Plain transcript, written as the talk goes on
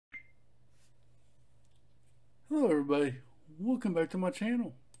Hello everybody, welcome back to my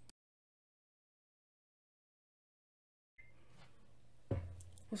channel.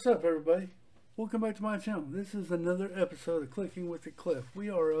 What's up everybody? Welcome back to my channel. This is another episode of Clicking with the Cliff. We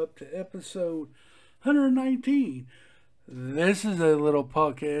are up to episode 119. This is a little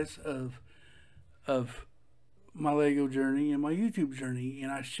podcast of my Lego journey and my YouTube journey,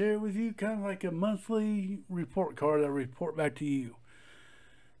 and I share with you kind of like a monthly report card. I report back to you.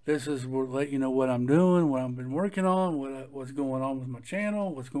 This is where let you know what I'm doing, what I've been working on, what's going on with my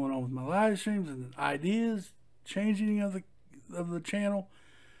channel, what's going on with my live streams, and ideas, changing of the channel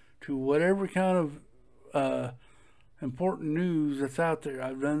to whatever kind of important news that's out there.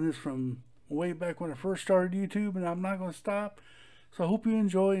 I've done this from way back when I first started YouTube, and I'm not going to stop. So I hope you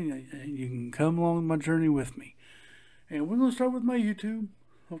enjoy, and you can come along my journey with me. And we're going to start with my YouTube,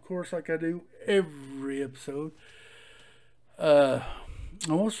 of course, like I do every episode.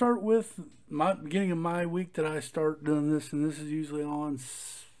 I will start with my beginning of my week that I start doing this, and this is usually on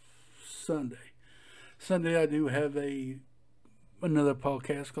Sunday. Sunday I do have another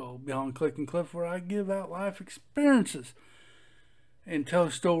podcast called Beyond Click and Cliff, where I give out life experiences and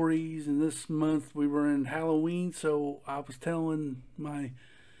tell stories. And this month we were in Halloween, so I was telling my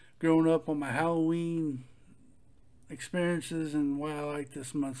growing up on my Halloween experiences and why I like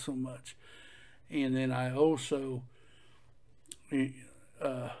this month so much. And then I also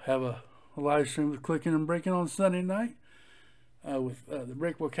have a live stream with Clicking and Breaking on Sunday night with the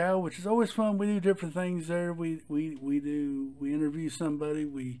Breakable Cow, which is always fun. We do different things there. We interview somebody.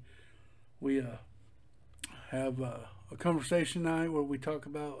 We have a conversation night where we talk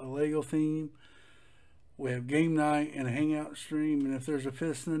about a Lego theme. We have game night and a hangout stream, and if there's a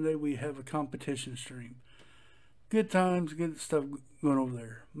fifth Sunday, we have a competition stream. Good times, good stuff going over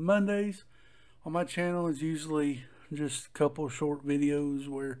there. Mondays on my channel is usually just a couple short videos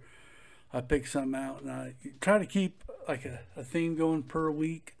where I pick something out, and I try to keep like a theme going per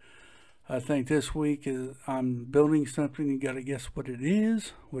week. I think this week is I'm building something. You got to guess what it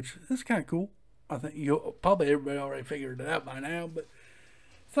is, which is kind of cool. I think you'll probably everybody already figured it out by now, but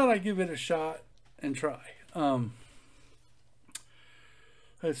thought I'd give it a shot and try.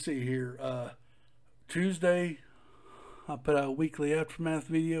 Let's see here. Tuesday, I put out a weekly aftermath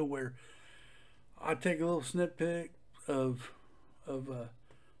video where I take a little snippet of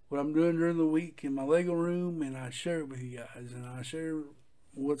what I'm doing during the week in my Lego room, and I share it with you guys, and I share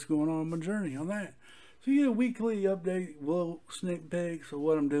what's going on in my journey on that. So you get a weekly update, little sneak peeks of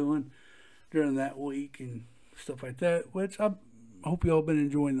what I'm doing during that week and stuff like that, which I hope you all been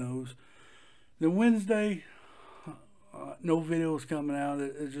enjoying those. Then Wednesday, no videos coming out.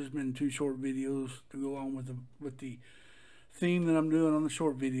 It's just been 2 short videos to go along with the theme that I'm doing on the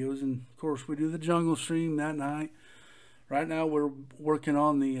short videos. And of course we do the jungle stream that night. Right now we're working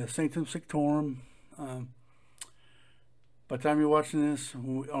on the Sanctum Sanctorum. By the time you're watching this, I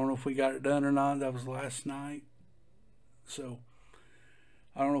don't know if we got it done or not. That was last night, so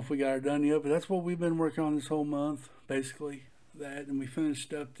I don't know if we got it done yet, but that's what we've been working on this whole month, basically. That, and we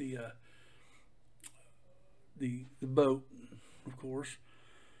finished up the boat, of course.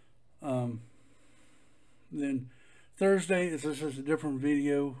 Then Thursday is just a different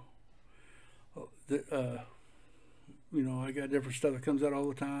video. You know, I got different stuff that comes out all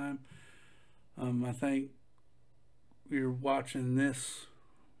the time. I think you're watching this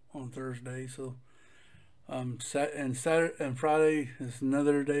on Thursday, so and Saturday and Friday is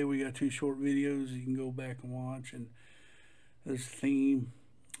another day. We got 2 short videos you can go back and watch, and there's a theme.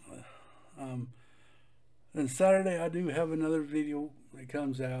 Then Saturday I do have another video that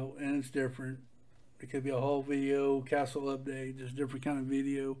comes out, and it's different. It could be a whole video, castle update, just different kind of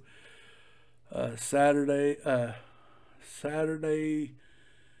video. Saturday,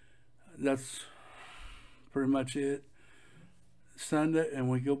 that's pretty much it. Sunday, and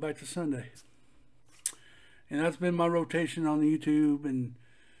we go back to Sunday. And that's been my rotation on YouTube and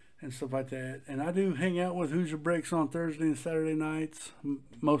stuff like that. And I do hang out with Hoosier Breaks on Thursday and Saturday nights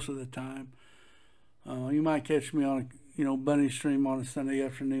most of the time. You might catch me on a bunny stream on a Sunday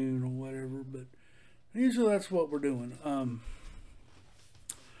afternoon or whatever, but usually that's what we're doing.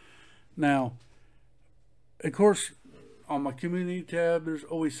 Now, of course, on my community tab, there's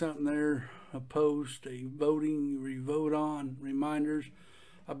always something there, a post, a voting, where you vote on, reminders.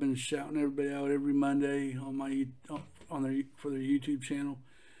 I've been shouting everybody out every Monday on my for their YouTube channel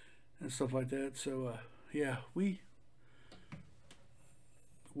and stuff like that. So yeah,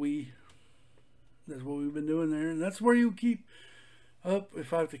 that's what we've been doing there, and that's where you keep up.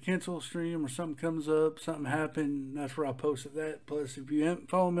 If I have to cancel a stream or something comes up, something happened, that's where I post it. That plus, if you haven't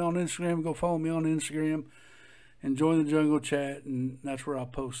followed me on Instagram, go follow me on Instagram and join the jungle chat, and that's where I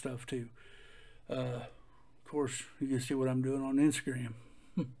post stuff too. Of course, you can see what I'm doing on Instagram.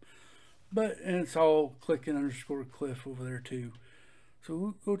 And it's all clicking_cliff over there too.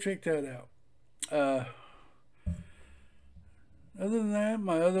 So go check that out. Other than that,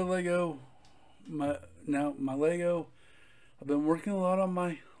 my Lego, I've been working a lot on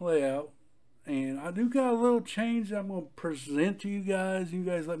my layout, and I do got a little change that I'm going to present to you guys. You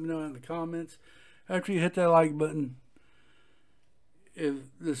guys let me know in the comments after you hit that like button if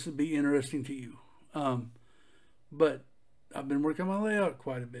this would be interesting to you. But I've been working on my layout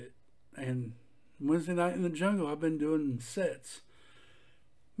quite a bit, and Wednesday night in the jungle I've been doing sets.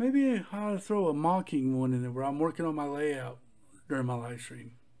 Maybe I'll throw a mocking one in there where I'm working on my layout during my live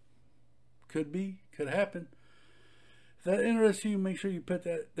stream. Could happen. If that interests you, make sure you put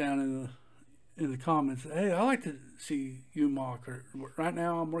that down in the comments. Hey, I like to see you mock. Right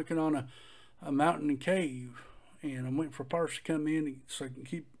now I'm working on a mountain and cave, and I'm waiting for parts to come in so I can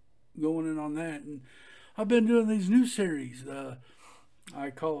keep going in on that. And I've been doing these new series.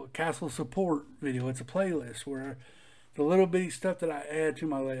 I call it Castle Support Video. It's a playlist where the little bitty stuff that I add to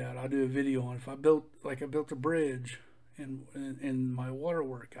my layout, I'll do a video on. If I built a bridge in my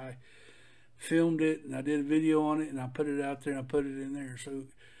waterwork, I filmed it and I did a video on it and I put it out there and I put it in there. So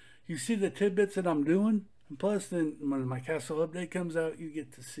you see the tidbits that I'm doing, and plus then when my castle update comes out, you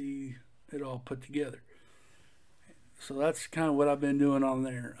get to see it all put together. So that's kind of what I've been doing on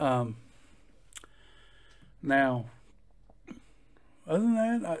there. Now, other than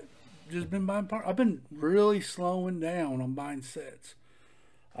that, I've just been buying parts. I've been really slowing down on buying sets.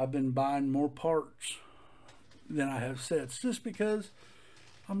 I've been buying more parts than I have sets, just because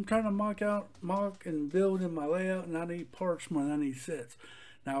I'm trying to mock and build in my layout, and I need parts more than I need sets.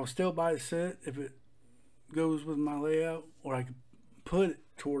 Now, I'll still buy a set if it goes with my layout, or I can put it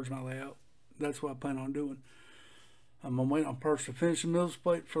towards my layout. That's what I plan on doing. I'm waiting on parts to finish the mills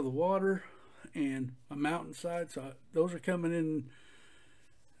plate for the water and my mountainside. So those are coming in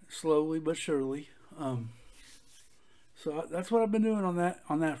slowly but surely. So that's what I've been doing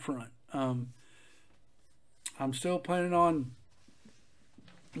on that front. I'm still planning on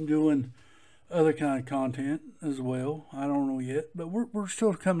doing other kind of content as well. I don't know yet, but we're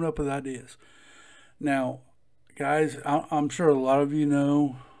still coming up with ideas. Now, guys, I'm sure a lot of you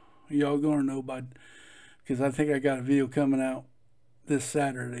know, y'all gonna know because I think I got a video coming out this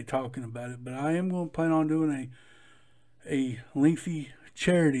Saturday talking about it. But I am going to plan on doing a lengthy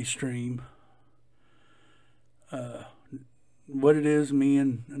charity stream. What it is, me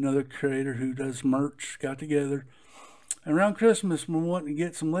and another creator who does merch got together. And around Christmas, we're wanting to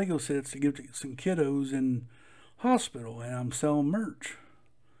get some Lego sets to give to some kiddos in hospital, and I'm selling merch.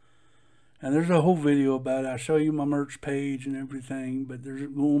 And there's a whole video about it. I'll show you my merch page and everything, but there's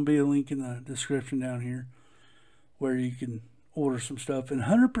going to be a link in the description down here where you can order some stuff. And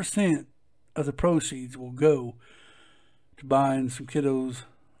 100% of the proceeds will go to buying some kiddos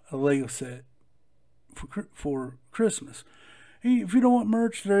a Lego set for Christmas. If you don't want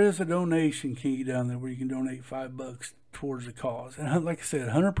merch, there is a donation key down there where you can donate $5 towards the cause. And like I said,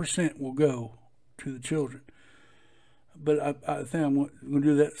 100% will go to the children. But I think I'm going to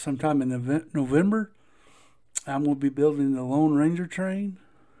do that sometime in November. I'm going to be building the Lone Ranger train,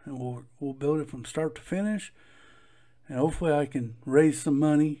 and we'll build it from start to finish. And hopefully I can raise some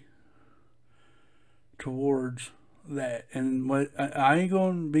money towards that. And what I ain't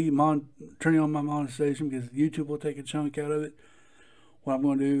going to be turning on my monetization because YouTube will take a chunk out of it. What I'm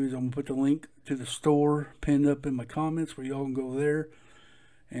going to do is I'm going to put the link to the store pinned up in my comments where y'all can go there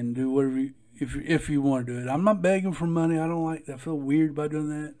and do whatever if you want to do it. I'm not begging for money. I feel weird by doing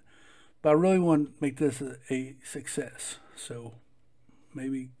that. But I really want to make this a success. So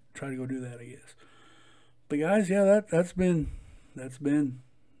maybe try to go do that, I guess. But guys, yeah, that's been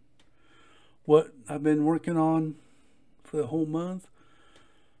what I've been working on for the whole month.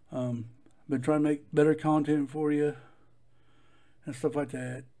 Been trying to make better content for you and stuff like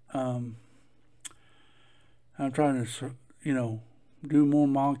that. I'm trying to, do more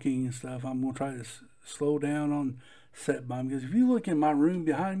mocking and stuff. I'm going to try to slow down on set buying, because if you look in my room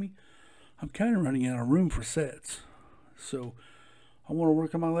behind me, I'm kind of running out of room for sets. So I want to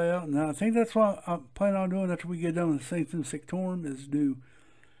work on my layout, and I think that's what I plan on doing after we get done with Sanctum Sanctorum is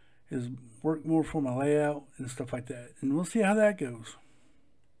work more for my layout and stuff like that. And we'll see how that goes.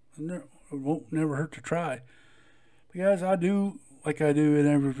 It won't never hurt to try. But guys, like I do in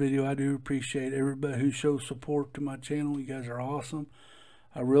every video, I do appreciate everybody who shows support to my channel. You guys are awesome.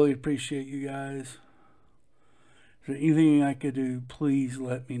 I really appreciate you guys. If there's anything I could do, please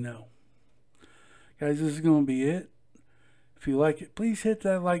let me know. Guys, this is going to be it. If you like it, please hit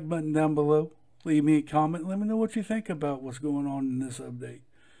that like button down below. Leave me a comment. Let me know what you think about what's going on in this update.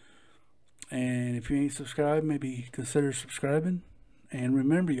 And if you ain't subscribed, maybe consider subscribing. And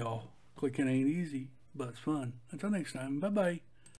remember, y'all, clicking ain't easy, but it's fun. Until next time, bye-bye.